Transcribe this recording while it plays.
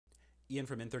Ian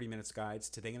from In 30 Minutes Guides.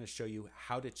 Today I'm going to show you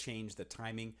how to change the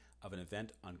timing of an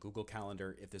event on Google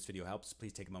Calendar. If this video helps,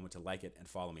 please take a moment to like it and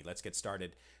follow me. Let's get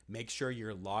started. Make sure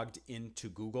you're logged into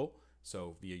Google,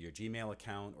 so via your Gmail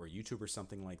account or YouTube or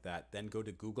something like that. Then go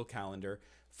to Google Calendar,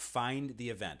 find the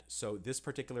event. So this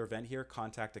particular event here,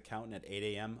 contact accountant at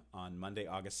 8 a.m. on Monday,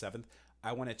 August 7th.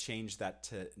 I want to change that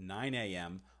to 9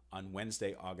 a.m. on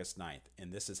Wednesday, August 9th.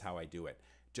 And this is how I do it.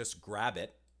 Just grab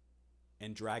it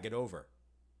and drag it over.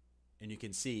 And you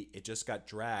can see it just got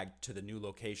dragged to the new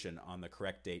location on the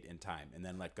correct date and time, and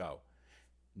then let go.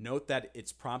 Note that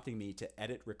it's prompting me to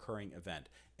edit recurring event.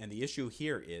 And the issue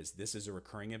here is this is a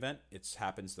recurring event. It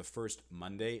happens the first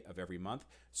Monday of every month.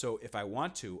 So if I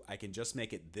want to, I can just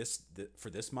make it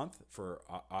for this month, for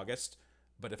August.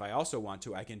 But if I also want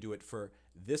to, I can do it for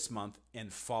this month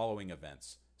and following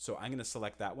events. So I'm going to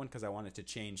select that one because I want it to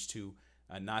change to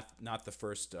not the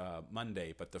first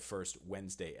Monday, but the first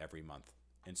Wednesday every month.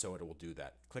 And so it will do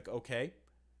that. Click OK,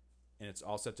 and it's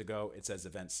all set to go. It says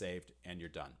event saved, and you're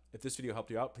done. If this video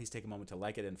helped you out, please take a moment to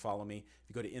like it and follow me.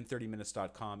 If you go to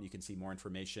in30minutes.com, you can see more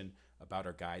information about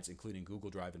our guides, including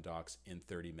Google Drive and Docs in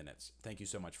 30 minutes. Thank you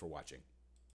so much for watching.